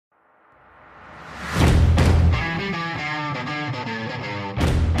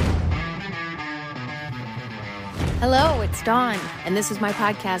Hello, it's Dawn, and this is my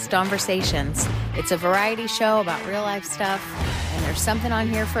podcast, Dawnversations. It's a variety show about real life stuff, and there's something on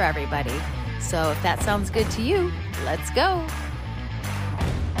here for everybody. So if that sounds good to you, let's go.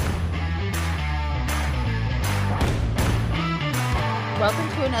 Welcome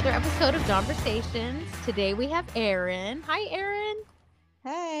to another episode of Dawnversations. Today we have Erin. Hi, Erin.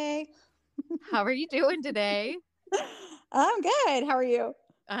 Hey. How are you doing today? I'm good. How are you?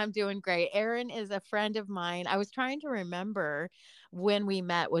 I'm doing great. Erin is a friend of mine. I was trying to remember when we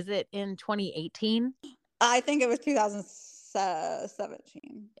met. Was it in 2018? I think it was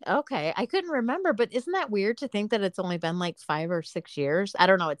 2017. Okay. I couldn't remember, but isn't that weird to think that it's only been like 5 or 6 years? I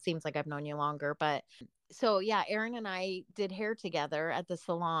don't know. It seems like I've known you longer, but so yeah, Erin and I did hair together at the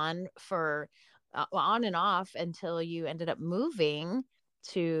salon for on and off until you ended up moving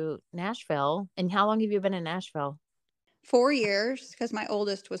to Nashville. And how long have you been in Nashville? 4 years, because my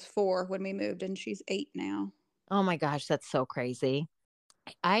oldest was 4 when we moved, and she's 8 now. Oh my gosh, that's so crazy.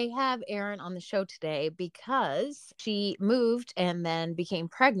 I have Erin on the show today because she moved and then became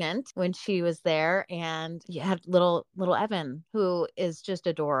pregnant when she was there, and you had little Evan, who is just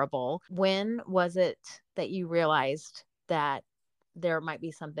adorable. When was it that you realized that there might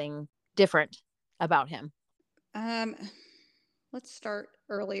be something different about him? Let's start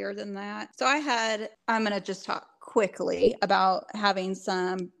earlier than that. So I'm going to just talk quickly about having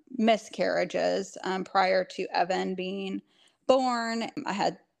some miscarriages prior to Evan being born. I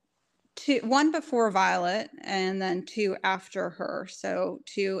had one before Violet and then 2 after her. So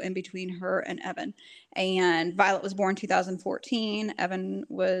 2 in between her and Evan. And Violet was born 2014. Evan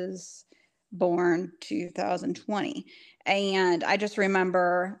was born 2020. And I just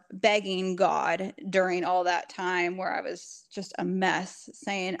remember begging God during all that time where I was just a mess,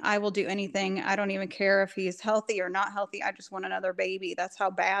 saying, I will do anything. I don't even care if he's healthy or not healthy. I just want another baby. That's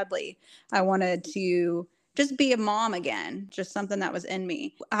how badly I wanted to just be a mom again, just something that was in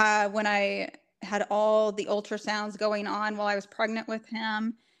me. When I had all the ultrasounds going on while I was pregnant with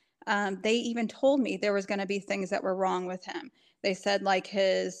him, they even told me there was going to be things that were wrong with him. They said like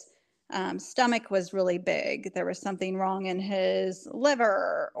his stomach was really big. There was something wrong in his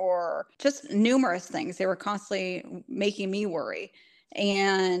liver, or just numerous things. They were constantly making me worry.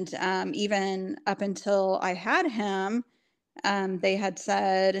 And even up until I had him, they had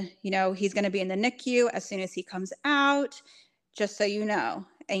said, he's going to be in the NICU as soon as he comes out, just so you know.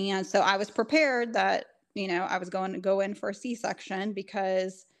 And so I was prepared that, I was going to go in for a C-section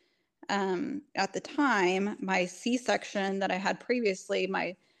because at the time, my C-section that I had previously,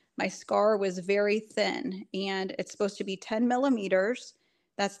 my scar was very thin, and it's supposed to be 10 millimeters.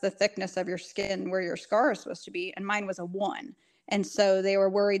 That's the thickness of your skin where your scar is supposed to be. And mine was a 1. And so they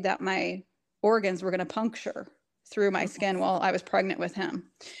were worried that my organs were going to puncture through my skin while I was pregnant with him.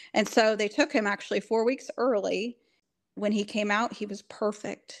 And so they took him actually 4 weeks early. When he came out, he was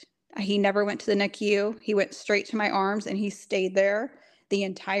perfect. He never went to the NICU. He went straight to my arms, and he stayed there the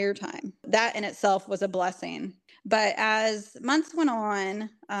entire time. That in itself was a blessing. But as months went on,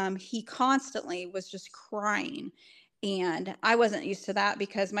 he constantly was just crying. And I wasn't used to that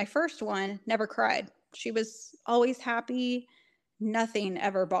because my first one never cried. She was always happy. Nothing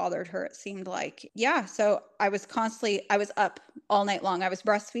ever bothered her, it seemed like. Yeah, so I was up all night long. I was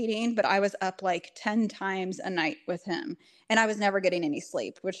breastfeeding, but I was up like 10 times a night with him. And I was never getting any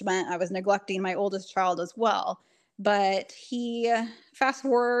sleep, which meant I was neglecting my oldest child as well. But fast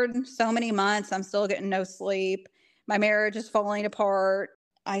forward so many months, I'm still getting no sleep. My marriage is falling apart.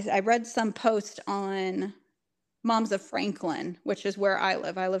 I read some post on Moms of Franklin, which is where I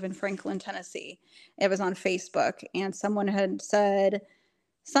live. I live in Franklin, Tennessee. It was on Facebook, and someone had said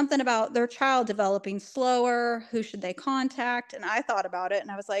something about their child developing slower. Who should they contact? And I thought about it,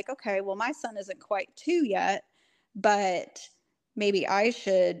 and I was like, okay, well, my son isn't quite 2 yet, but maybe I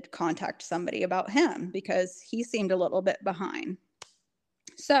should contact somebody about him because he seemed a little bit behind.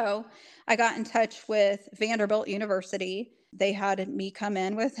 So I got in touch with Vanderbilt University. They had me come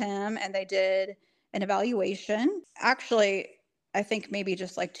in with him, and they did an evaluation. Actually, I think maybe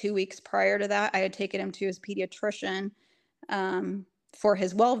just like 2 weeks prior to that, I had taken him to his pediatrician for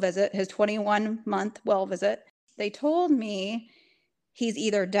his well visit, his 21-month well visit. They told me he's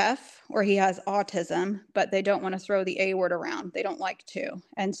either deaf or he has autism, but they don't want to throw the A word around. They don't like to.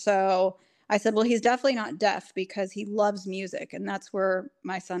 And so I said, well, he's definitely not deaf because he loves music. And that's where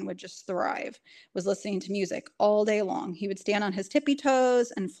my son would just thrive, was listening to music all day long. He would stand on his tippy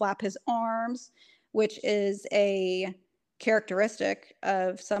toes and flap his arms, which is a characteristic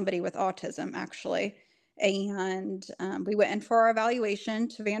of somebody with autism, actually. And we went in for our evaluation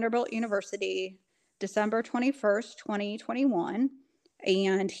to Vanderbilt University December 21st, 2021.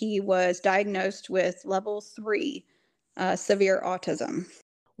 And he was diagnosed with level 3 severe autism.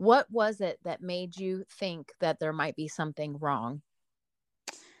 What was it that made you think that there might be something wrong?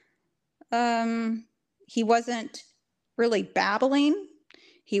 Um, he wasn't really babbling.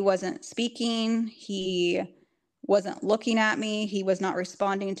 He wasn't speaking. He wasn't looking at me. He was not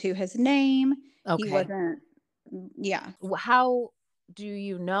responding to his name. He Okay. wasn't, yeah. How do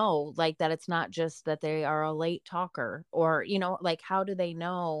you know, like, that it's not just that they are a late talker, or, like, how do they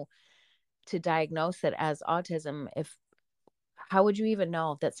know to diagnose it as autism? If How would you even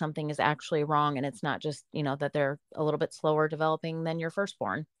know that something is actually wrong and it's not just, that they're a little bit slower developing than your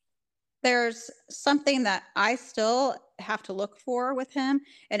firstborn? There's something that I still have to look for with him,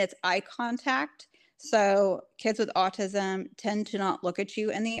 and it's eye contact. So, kids with autism tend to not look at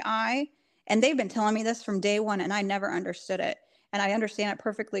you in the eye. And they've been telling me this from day one, and I never understood it. And I understand it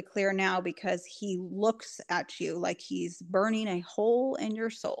perfectly clear now because he looks at you like he's burning a hole in your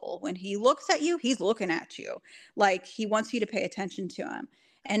soul. When he looks at you, he's looking at you like he wants you to pay attention to him.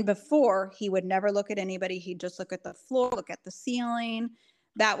 And before, he would never look at anybody. He'd just look at the floor, look at the ceiling.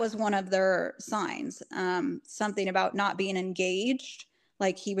 That was one of their signs. Something about not being engaged.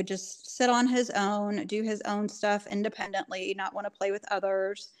 Like he would just sit on his own, do his own stuff independently, not want to play with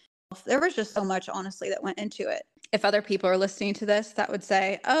others. There was just so much, honestly, that went into it. If other people are listening to this, that would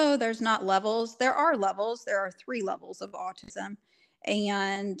say, oh, there's not levels. There are levels. There are 3 levels of autism.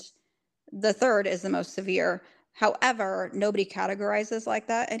 And the third is the most severe. However, nobody categorizes like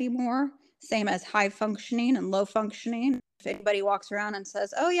that anymore. Same as high functioning and low functioning. If anybody walks around and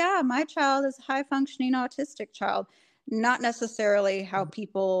says, oh, yeah, my child is a high functioning autistic child, not necessarily how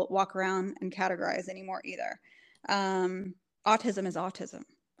people walk around and categorize anymore either. Autism is autism.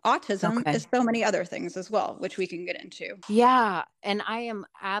 Autism Okay. is so many other things as well, which we can get into. Yeah. And I am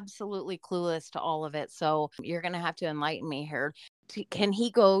absolutely clueless to all of it. So you're going to have to enlighten me here. Can he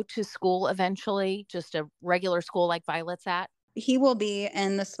go to school eventually? Just a regular school like Violet's at? He will be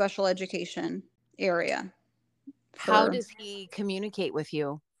in the special education area How for. does he communicate with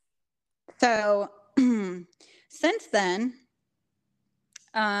you? So since then,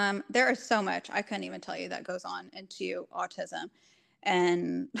 there is so much I couldn't even tell you that goes on into autism.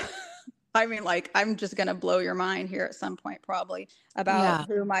 And I mean, like, I'm just going to blow your mind here at some point, probably, about Yeah.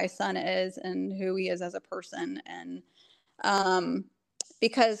 who my son is and who he is as a person. And um,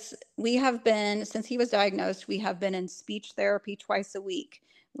 because we have been, since he was diagnosed, we have been in speech therapy twice a week.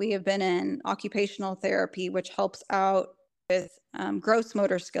 We have been in occupational therapy, which helps out with gross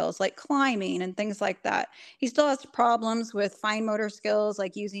motor skills like climbing and things like that. He still has problems with fine motor skills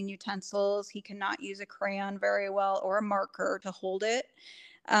like using utensils. He cannot use a crayon very well or a marker to hold it.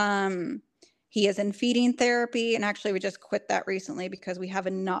 Um, he is in feeding therapy, and actually we just quit that recently because we have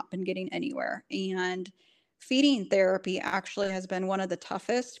not been getting anywhere. And feeding therapy actually has been one of the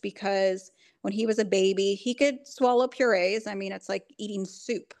toughest because when he was a baby, he could swallow purees. I mean, it's like eating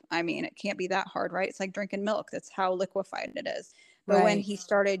soup. I mean, it can't be that hard, right? It's like drinking milk. That's how liquefied it is. But when Right. he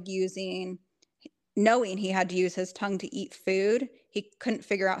started knowing he had to use his tongue to eat food, he couldn't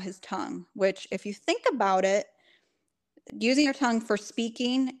figure out his tongue, which, if you think about it, using your tongue for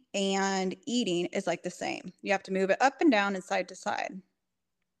speaking and eating is like the same. You have to move it up and down and side to side.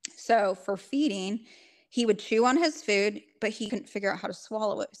 So for feeding, he would chew on his food, but he couldn't figure out how to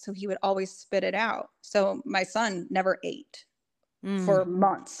swallow it. So he would always spit it out. So my son never ate Mm. for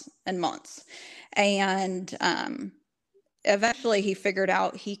months and months. And eventually he figured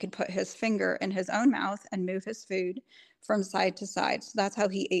out he could put his finger in his own mouth and move his food from side to side. So that's how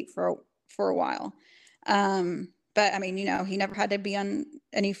he ate for a while. But I mean, he never had to be on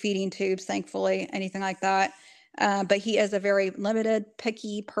any feeding tubes, thankfully, anything like that. But he is a very limited,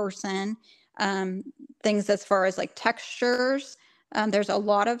 picky person. Um, Things as far as like textures. There's a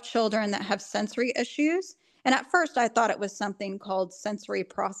lot of children that have sensory issues. And at first, I thought it was something called sensory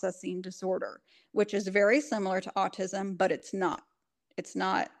processing disorder, which is very similar to autism, but it's not. It's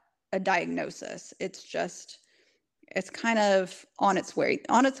not a diagnosis. It's kind of on its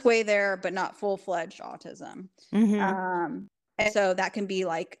way there, but not full-fledged autism. Mm-hmm. And so that can be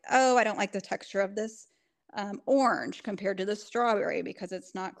like, oh, I don't like the texture of this orange compared to the strawberry because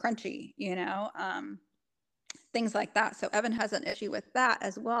it's not crunchy, things like that. So Evan has an issue with that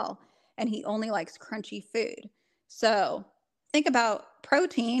as well. And he only likes crunchy food. So think about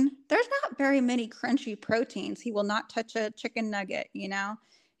protein. There's not very many crunchy proteins. He will not touch a chicken nugget,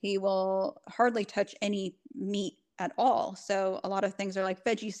 he will hardly touch any meat at all. So a lot of things are like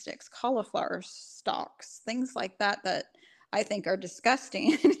veggie sticks, cauliflower stalks, things like that I think are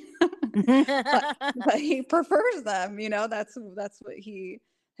disgusting. but he prefers them, that's what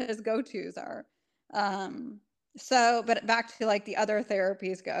his go-tos are. But back to like the other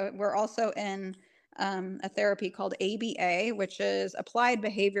therapies go, we're also in a therapy called ABA, which is Applied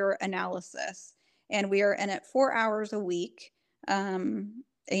Behavior Analysis. And we are in it 4 hours a week. And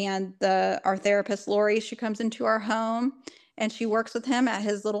our therapist, Lori, she comes into our home and she works with him at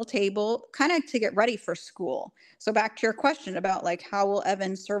his little table, kind of to get ready for school. So back to your question about like, how will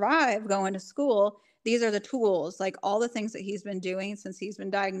Evan survive going to school? These are the tools, like all the things that he's been doing since he's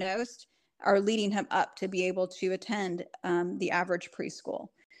been diagnosed are leading him up to be able to attend the average preschool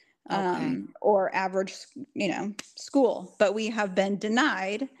Okay. or average, school. But we have been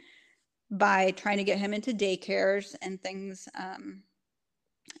denied by trying to get him into daycares and things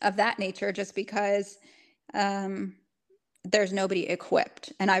of that nature, just because there's nobody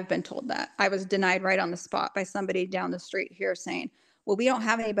equipped. And I've been told that. I was denied right on the spot by somebody down the street here saying, well, we don't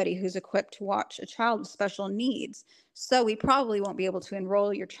have anybody who's equipped to watch a child with special needs, so we probably won't be able to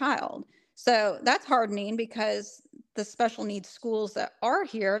enroll your child. So that's hardening, because the special needs schools that are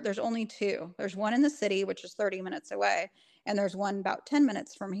here, there's only two. There's one in the city, which is 30 minutes away, and there's one about 10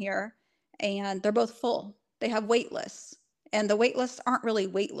 minutes from here, and they're both full. They have wait lists, and the wait lists aren't really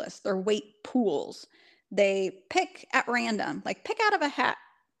wait lists. They're wait pools. They pick at random, like pick out of a hat,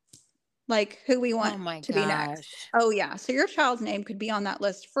 like who we want Oh my to be next. gosh. Oh yeah. So your child's name could be on that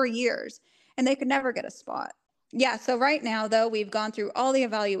list for years and they could never get a spot. Yeah. So right now though, we've gone through all the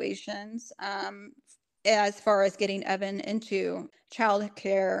evaluations as far as getting Evan into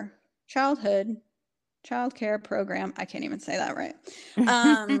childhood program. I can't even say that right.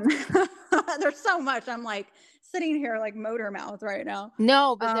 There's so much. I'm like sitting here like motor mouth right now.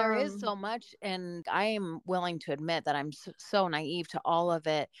 No, but there is so much, and I am willing to admit that I'm so naive to all of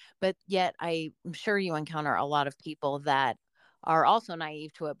it, but yet I'm sure you encounter a lot of people that are also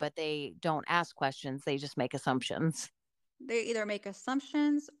naive to it, but they don't ask questions, they just make assumptions. They either make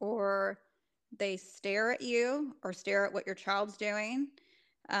assumptions or they stare at you or stare at what your child's doing.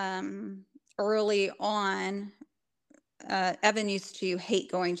 Early on, Evan used to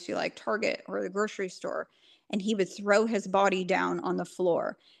hate going to like Target or the grocery store, and he would throw his body down on the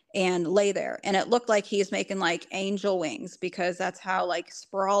floor and lay there. And it looked like he was making like angel wings, because that's how like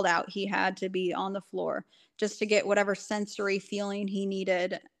sprawled out he had to be on the floor just to get whatever sensory feeling he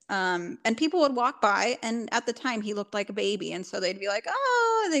needed. And people would walk by, and at the time he looked like a baby. And so they'd be like,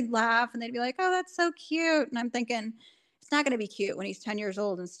 oh, and they'd laugh and they'd be like, oh, that's so cute. And I'm thinking, it's not going to be cute when he's 10 years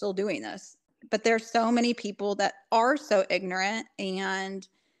old and still doing this. But there's so many people that are so ignorant, and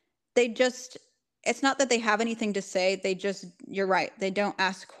they just, it's not that they have anything to say. They just, you're right, they don't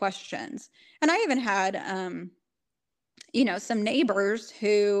ask questions. And I even had, some neighbors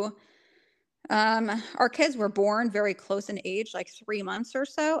who, our kids were born very close in age, like 3 months or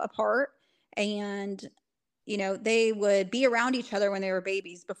so apart. And, they would be around each other when they were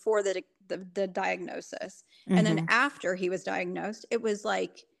babies before the diagnosis. And then Mm-hmm. after he was diagnosed, it was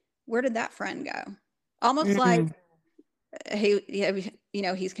like, where did that friend go? Almost Mm-hmm. like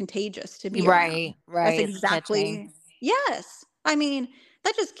he's contagious to be around. Right, That's right. It's catching. exactly, yes. I mean,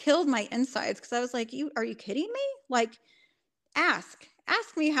 that just killed my insides, because I was like, are you kidding me? Like, ask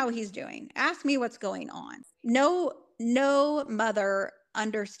me how he's doing. Ask me what's going on. No mother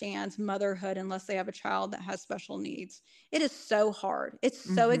understands motherhood unless they have a child that has special needs. It is so hard. It's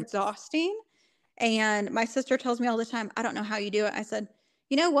so Mm-hmm. exhausting. And my sister tells me all the time, I don't know how you do it. I said,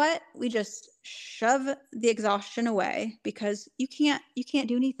 you know what? We just shove the exhaustion away, because you can't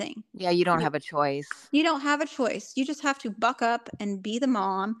do anything. Yeah, you don't have a choice. You don't have a choice. You just have to buck up and be the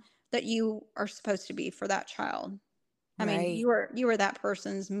mom that you are supposed to be for that child. I mean, Right. you were that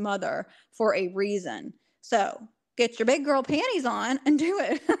person's mother for a reason. So get your big girl panties on and do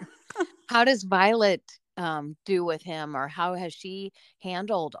it. How does Violet do with him, or how has she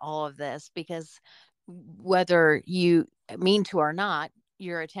handled all of this? Because whether you mean to or not,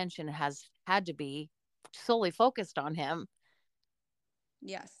 your attention has had to be solely focused on him.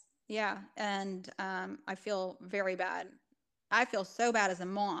 Yes. Yeah. And I feel very bad. I feel so bad as a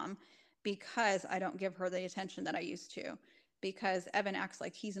mom, because I don't give her the attention that I used to, because Evan acts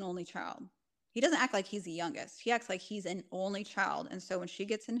like he's an only child. He doesn't act like he's the youngest. He acts like he's an only child. And so when she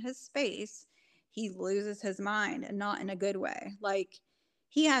gets in his space, he loses his mind, and not in a good way. Like,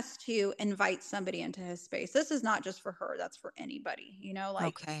 he has to invite somebody into his space. This is not just for her, that's for anybody, like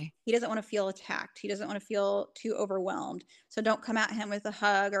Okay. he doesn't want to feel attacked. He doesn't want to feel too overwhelmed. So don't come at him with a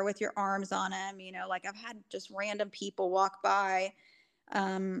hug or with your arms on him. Like, I've had just random people walk by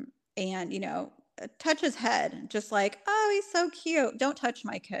and touch his head, just like, oh, he's so cute. Don't touch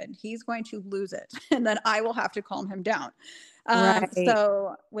my kid. He's going to lose it. And then I will have to calm him down. Right.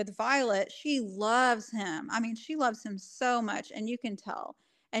 So with Violet, she loves him. I mean, she loves him so much, and you can tell.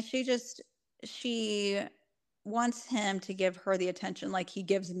 And she wants him to give her the attention like he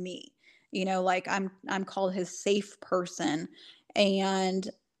gives me. like I'm called his safe person. And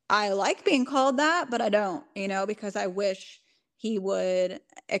I like being called that, but I don't, because I wish he would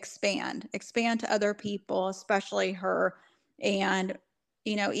expand to other people, especially her. And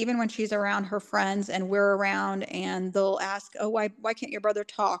even when she's around her friends and we're around and they'll ask, oh, why can't your brother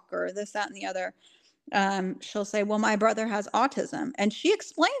talk, or this, that, and the other, she'll say, well, my brother has autism, and she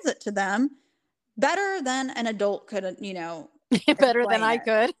explains it to them better than an adult could, Better than explain I it.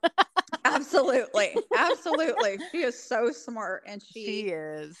 could. Absolutely. Absolutely. She is so smart. And She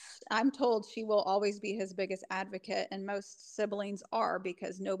is. I'm told she will always be his biggest advocate. And most siblings are,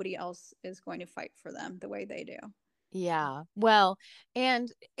 because nobody else is going to fight for them the way they do. Yeah. Well,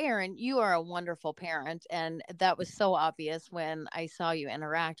 and Erin, you are a wonderful parent. And that was so obvious when I saw you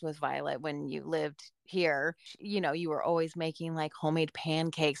interact with Violet when you lived here. You were always making like homemade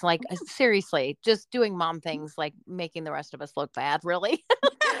pancakes, like seriously, just doing mom things, like making the rest of us look bad, really.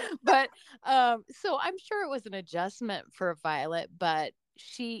 But so I'm sure it was an adjustment for Violet, but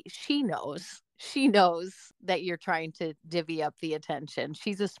she knows that you're trying to divvy up the attention.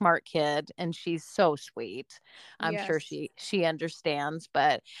 She's a smart kid and she's so sweet. I'm sure Yes. she understands,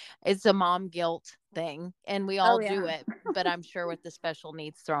 but it's a mom guilt thing and we all Oh, do yeah. it, but I'm sure with the special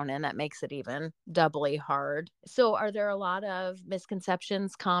needs thrown in, that makes it even doubly hard. So are there a lot of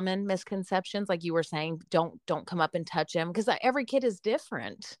common misconceptions, like you were saying, don't come up and touch him, because every kid is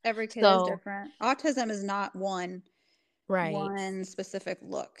different. Every kid is So different. Autism is not right. one specific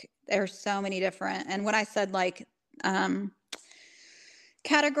look. There's so many different. And when I said like um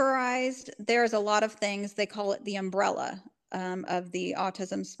categorized, there's a lot of things. They call it the umbrella of the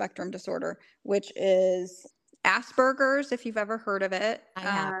autism spectrum disorder, which is Asperger's, if you've ever heard of it, I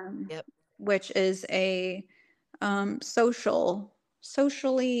have. Yep. which is a socially,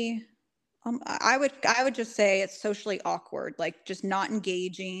 I would just say it's socially awkward, like just not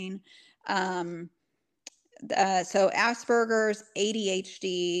engaging. Um, so Asperger's,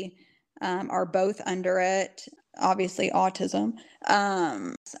 ADHD are both under it. Obviously, autism.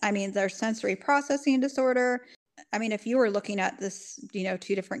 I mean, there's sensory processing disorder. I mean, if you were looking at this,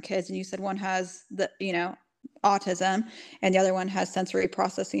 two different kids, and you said one has autism and the other one has sensory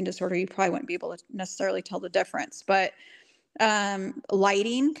processing disorder, you probably wouldn't be able to necessarily tell the difference. But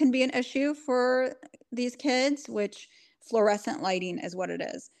lighting can be an issue for these kids, which fluorescent lighting is what it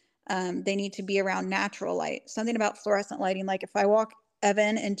is. They need to be around natural light. Something about fluorescent lighting, like if I walk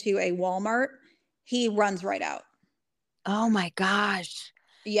Evan into a Walmart, he runs right out. Oh my gosh.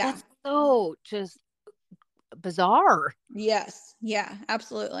 Yeah. That's so just bizarre. Yes. Yeah,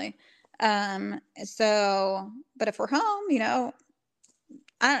 absolutely. But if we're home,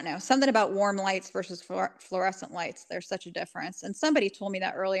 I don't know, something about warm lights versus fluorescent lights. There's such a difference. And somebody told me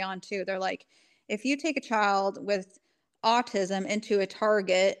that early on too. They're like, if you take a child with autism into a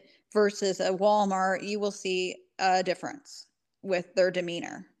Target versus a Walmart, you will see a difference with their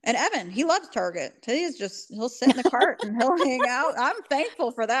demeanor. And Evan, he loves Target. He'll sit in the cart and he'll hang out. I'm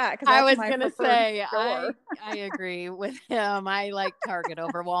thankful for that, because I that's was my gonna preferred say store. I agree with him. I like Target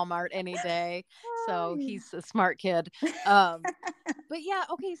over Walmart any day. So he's a smart kid. Um, but yeah,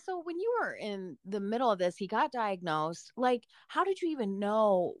 okay. So when you were in the middle of this, he got diagnosed. Like, how did you even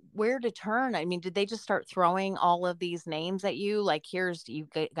know where to turn? I mean, did they just start throwing all of these names at you? Like, you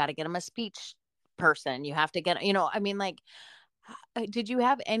got to get him a speech person. You have to get, I mean, like, did you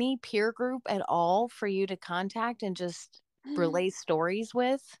have any peer group at all for you to contact and just relay stories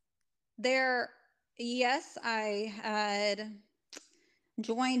with? There, yes, I had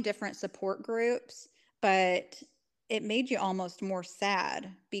joined different support groups, but it made you almost more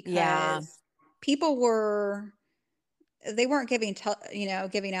sad, Yeah. because people they weren't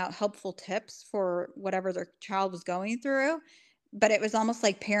giving out helpful tips for whatever their child was going through, but it was almost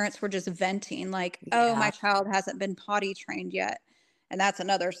like parents were just venting, like, oh, my Yeah. child hasn't been potty trained yet. And that's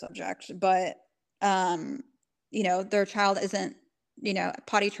another subject. But their child isn't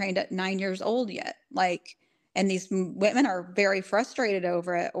potty trained at 9 years old yet, like. And these women are very frustrated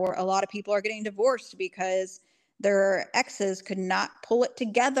over it. Or a lot of people are getting divorced because their exes could not pull it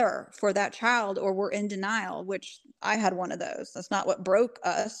together for that child, or were in denial, which I had one of those. That's not what broke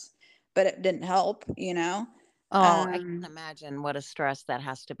us, but it didn't help. Oh, I Um, can imagine what a stress that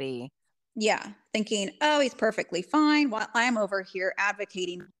has to be. yeah, thinking, oh, he's perfectly fine, while I'm over here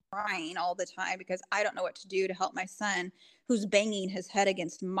advocating, crying all the time because I don't know what to do to help my son, who's banging his head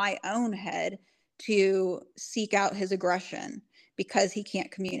against my own head to seek out his aggression, because he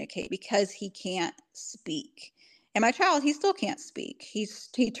can't communicate, because he can't speak. And my child, he still can't speak.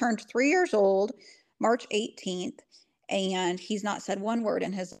 He turned 3 years old March 18th, and he's not said one word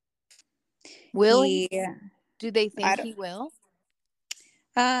in his. Will he? He Do they I think don't he will?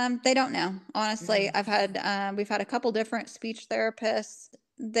 They don't know. Honestly, Mm. we've had a couple different speech therapists.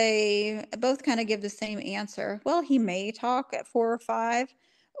 They both kind of give the same answer. Well, he may talk at 4 or 5,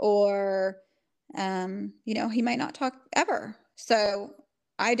 or he might not talk ever. So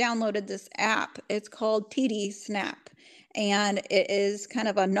I downloaded this app. It's called TD Snap, and it is kind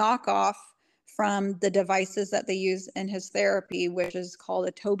of a knockoff from the devices that they use in his therapy, which is called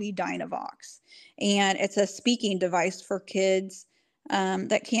a Tobii Dynavox, and it's a speaking device for kids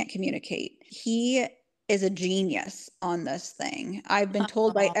that can't communicate. He is a genius on this thing. I've been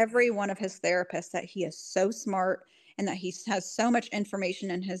told by Oh, every one of his therapists that he is so smart and that he has so much information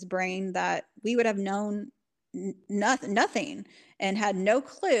in his brain that we would have known nothing and had no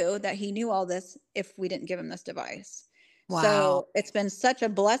clue that he knew all this if we didn't give him this device. wow. So it's been such a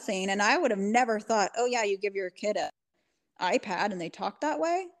blessing. And I would have never thought, oh, yeah, you give your kid an iPad and they talk that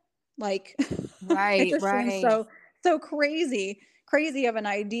way. Like, it Right, just seems right. so crazy of an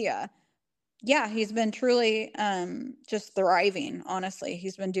idea. Yeah, he's been truly just thriving, honestly.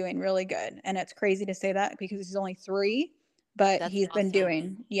 He's been doing really good. And it's crazy to say that because he's only 3, but That's awesome. he's been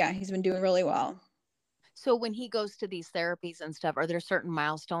doing really well. So when he goes to these therapies and stuff, are there certain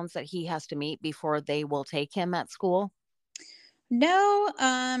milestones that he has to meet before they will take him at school? No,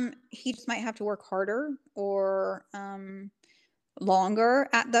 he just might have to work harder or longer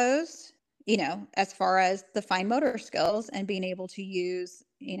at those, as far as the fine motor skills and being able to use,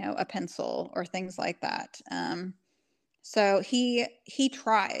 a pencil or things like that. So he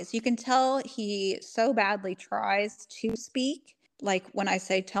tries. You can tell he so badly tries to speak. Like when I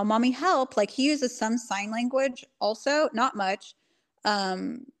say tell mommy help, like he uses some sign language also, not much.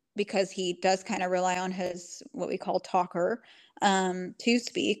 Because he does kind of rely on his what we call talker to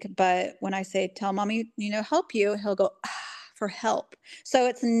speak. But when I say tell mommy, help you, he'll go for help. So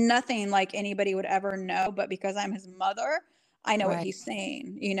it's nothing like anybody would ever know, but because I'm his mother, I know what Right. he's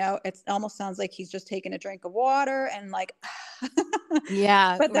saying. It almost sounds like he's just taking a drink of water and like,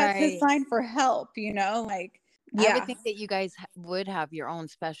 Yeah, but that's his right. sign for help, like, I would yeah, think that you guys would have your own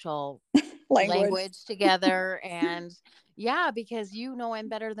special language. language together. And yeah, because you know him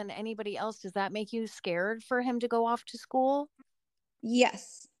better than anybody else. Does that make you scared for him to go off to school?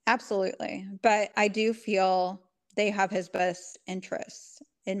 Yes, absolutely. But I do feel they have his best interests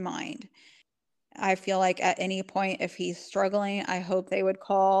in mind. I feel like at any point, if he's struggling, I hope they would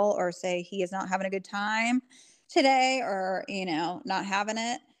call or say he is not having a good time today or, not having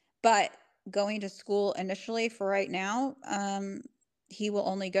it. But going to school initially for right now, he will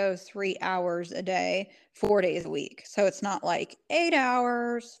only go 3 hours a day, 4 days a week. So it's not like 8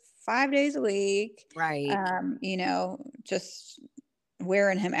 hours, 5 days a week, Right. just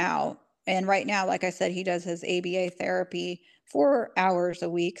wearing him out. And right now, like I said, he does his ABA therapy 4 hours a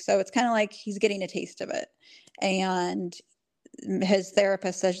week. So it's kind of like he's getting a taste of it. And his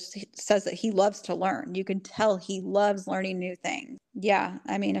therapist says that he loves to learn. You can tell he loves learning new things. Yeah.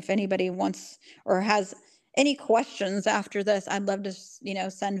 I mean, if anybody wants or has any questions after this, I'd love to,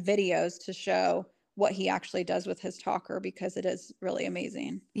 send videos to show what he actually does with his talker because it is really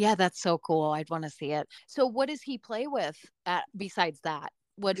amazing. Yeah, that's so cool. I'd want to see it. So what does he play with besides that?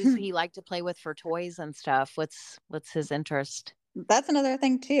 What does he like to play with for toys and stuff? What's his interest? That's another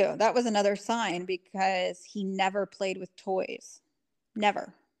thing too. That was another sign because he never played with toys.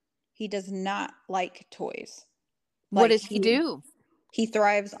 Never. He does not like toys. What Like does he do? he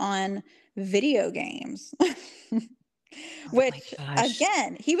thrives on video games. Oh my Which gosh.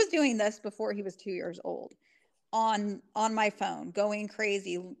 again, he was doing this before he was 2 years old on my phone, going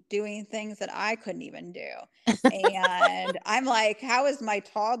crazy, doing things that I couldn't even do. And I'm like, how is my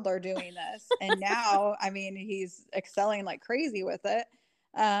toddler doing this? And now, I mean, he's excelling like crazy with it.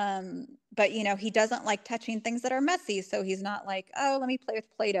 But he doesn't like touching things that are messy. So he's not like, oh, let me play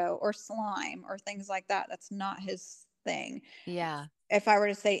with Play-Doh or slime or things like that. That's not his thing. Yeah. If I were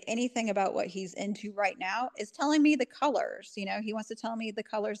to say anything about what he's into right now, is telling me the colors. He wants to tell me the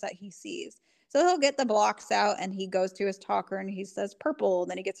colors that he sees. So he'll get the blocks out and he goes to his talker and he says purple.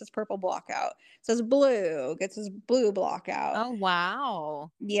 Then he gets his purple block out. Says blue, gets his blue block out. Oh wow.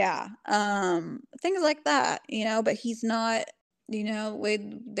 Yeah. Things like that, but he's not,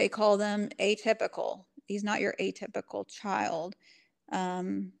 they call them atypical. He's not your atypical child.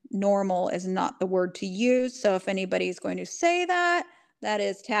 Normal is not the word to use. So if anybody's going to say that, that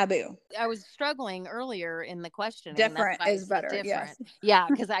is taboo. I was struggling earlier in the questioning. That's Different why I is said better. Yes. different. Yeah,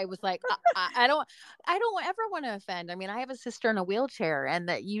 because I was like, I don't ever want to offend. I mean, I have a sister in a wheelchair, and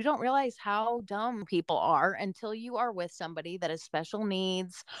that you don't realize how dumb people are until you are with somebody that has special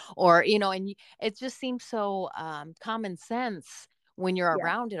needs, or and it just seems so common sense when you're Yeah.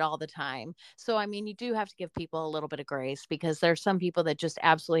 around it all the time. So, I mean, you do have to give people a little bit of grace, because there's some people that just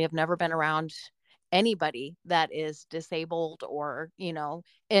absolutely have never been around anybody that is disabled or,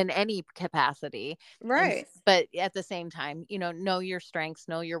 in any capacity. And Right. but at the same time, know your strengths,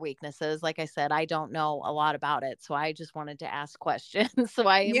 know your weaknesses. Like I said, I don't know a lot about it, so I just wanted to ask questions. So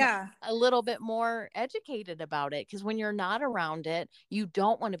I am Yeah. a little bit more educated about it, because when you're not around it, you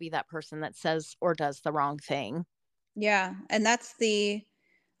don't want to be that person that says or does the wrong thing. Yeah. And that's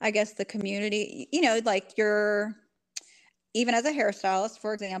I guess the community, like even as a hairstylist,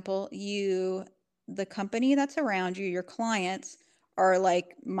 for example, the company that's around you, your clients are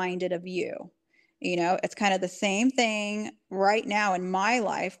like minded of you. It's kind of the same thing right now in my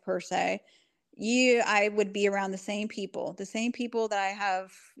life per se. I would be around the same people that I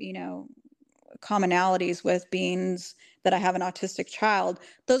have, commonalities with beings that I have an autistic child.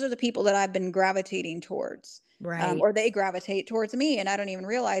 Those are the people that I've been gravitating towards. Right. Or they gravitate towards me, and I don't even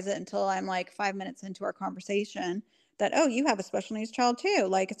realize it until I'm like 5 minutes into our conversation that, oh, you have a special needs child too.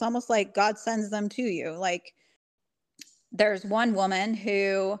 Like, it's almost like God sends them to you. Like, there's one woman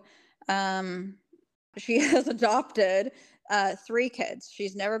who, um, she has adopted 3 kids.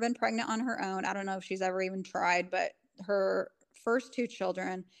 She's never been pregnant on her own. I don't know if she's ever even tried, but her first 2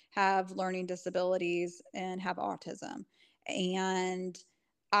 children have learning disabilities and have autism. And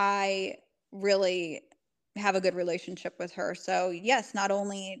I really have a good relationship with her. So, yes, not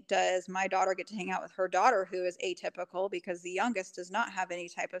only does my daughter get to hang out with her daughter, who is atypical because the youngest does not have any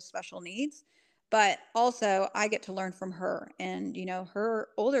type of special needs, but also I get to learn from her. And, her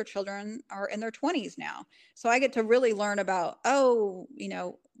older children are in their 20s now. So I get to really learn about,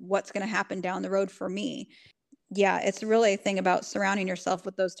 what's going to happen down the road for me. Yeah, it's really a thing about surrounding yourself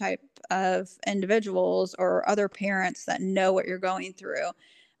with those type of individuals or other parents that know what you're going through.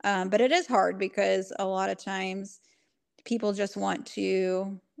 But it is hard because a lot of times people just want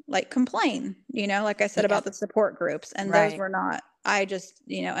to like complain, like I said Yeah. about the support groups, and those Right. were not. I just,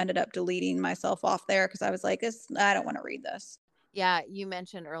 ended up deleting myself off there because I was like, I don't want to read this. Yeah, you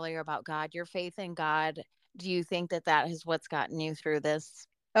mentioned earlier about God, your faith in God. Do you think that that is what's gotten you through this?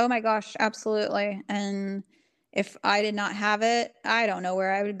 Oh my gosh, absolutely. And if I did not have it, I don't know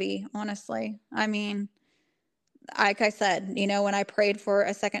where I would be, honestly. I mean, like I said, when I prayed for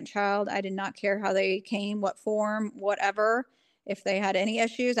a second child, I did not care how they came, what form, whatever. If they had any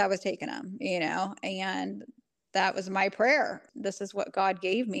issues, I was taking them, and that was my prayer. This is what God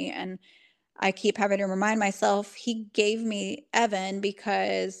gave me. And I keep having to remind myself he gave me Evan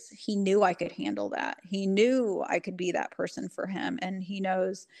because he knew I could handle that. He knew I could be that person for him. And he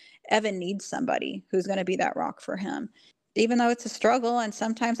knows Evan needs somebody who's going to be that rock for him. Even though it's a struggle and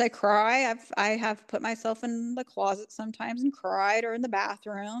sometimes I cry, I have put myself in the closet sometimes and cried, or in the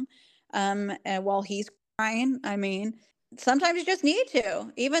bathroom. And while he's crying, I mean, sometimes you just need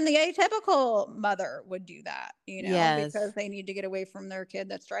to. Even the atypical mother would do that, because Yes. they need to get away from their kid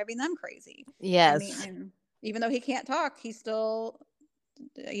that's driving them crazy. I Yes. mean, even though he can't talk, he still,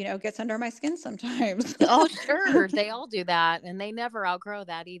 gets under my skin sometimes. Oh, sure. They all do that, and they never outgrow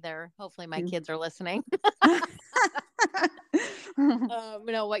that either. Hopefully my kids are listening.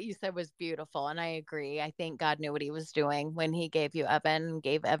 What you said was beautiful, and I agree. I think God knew what he was doing when he gave you Evan and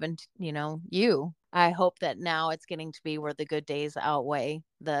gave Evan, you. I hope that now it's getting to be where the good days outweigh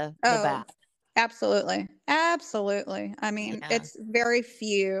the Oh, bad. absolutely. Absolutely. I mean, Yeah. it's very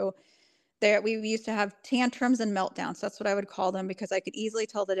few. There, we used to have tantrums and meltdowns. That's what I would call them because I could easily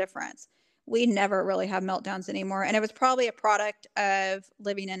tell the difference. We never really have meltdowns anymore. And it was probably a product of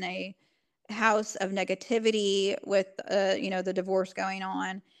living in a house of negativity with, the divorce going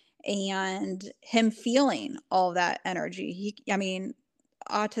on, and him feeling all that energy. I mean,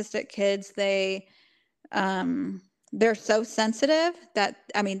 autistic kids, um, they're so sensitive that,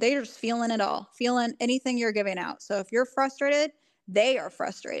 I mean, they're just feeling it all, feeling anything you're giving out. So if you're frustrated, they are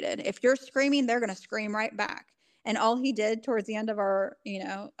frustrated. If you're screaming, they're going to scream right back. And all he did towards the end of our,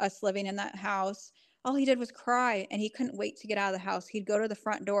 us living in that house, all he did was cry, and he couldn't wait to get out of the house. He'd go to the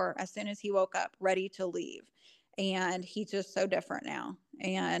front door as soon as he woke up, ready to leave. And he's just so different now.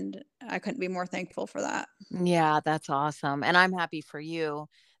 And I couldn't be more thankful for that. Yeah, that's awesome. And I'm happy for you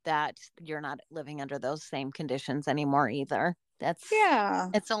that you're not living under those same conditions anymore either. Yeah.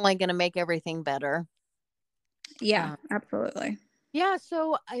 It's only going to make everything better. Yeah, Uh, absolutely. yeah.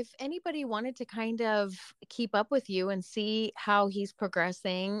 So if anybody wanted to kind of keep up with you and see how he's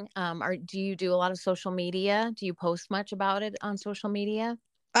progressing, do you do a lot of social media? Do you post much about it on social media?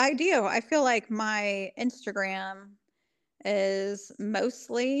 I do. I feel like my Instagram is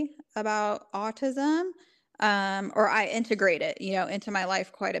mostly about autism, or I integrate it, into my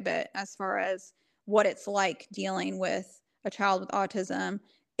life quite a bit as far as what it's like dealing with a child with autism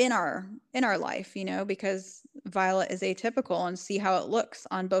in our life, because Violet is atypical, and see how it looks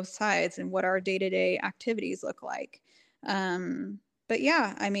on both sides and what our day-to-day activities look like. But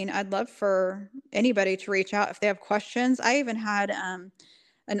yeah, I mean, I'd love for anybody to reach out if they have questions. I even had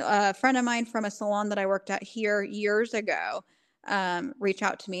a friend of mine from a salon that I worked at here years ago reach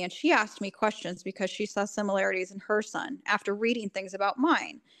out to me, and she asked me questions because she saw similarities in her son after reading things about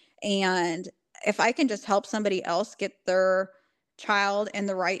mine. And if I can just help somebody else get their child in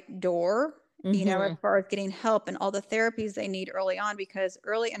the right door, as far as getting help and all the therapies they need early on, because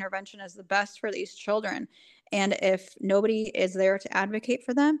early intervention is the best for these children. And if nobody is there to advocate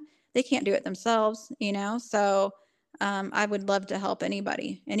for them, they can't do it themselves, So I would love to help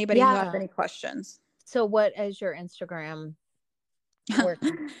anybody who has Yeah. any questions. So what is your Instagram? Where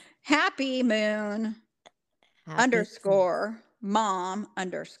Happy Moon happy _mom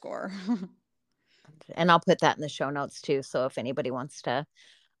 _ and I'll put that in the show notes too. So if anybody wants to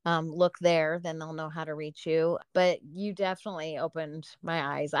look there, then they'll know how to reach you. But you definitely opened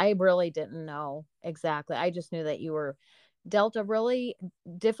my eyes. I really didn't know exactly. I just knew that you were dealt a really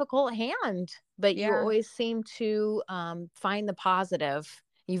difficult hand, but you Yeah. always seem to find the positive.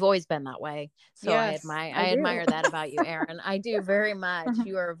 You've always been that way. So Yes, I I do. admire that about you, Erin. I do very much.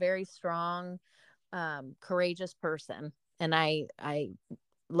 You are a very strong, courageous person. And I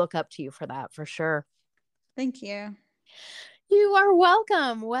look up to you for that for sure. Thank you. You are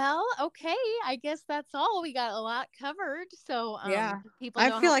welcome. Well, okay. I guess that's all. We got a lot covered. So Yeah. people I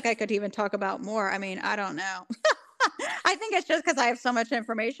know feel how. like I could even talk about more. I mean, I don't know. I think it's just because I have so much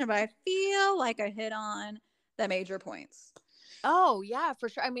information, but I feel like I hit on the major points. Oh, yeah, for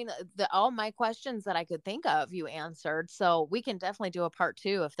sure. I mean, all my questions that I could think of, you answered. So we can definitely do a part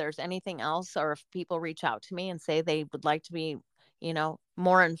two if there's anything else, or if people reach out to me and say they would like to be,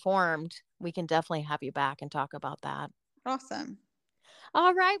 more informed, we can definitely have you back and talk about that. Awesome.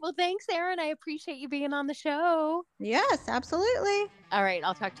 All right. Well, thanks, Erin. I appreciate you being on the show. Yes, absolutely. All right.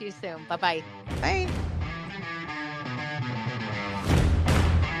 I'll talk to you soon. Bye-bye. Bye.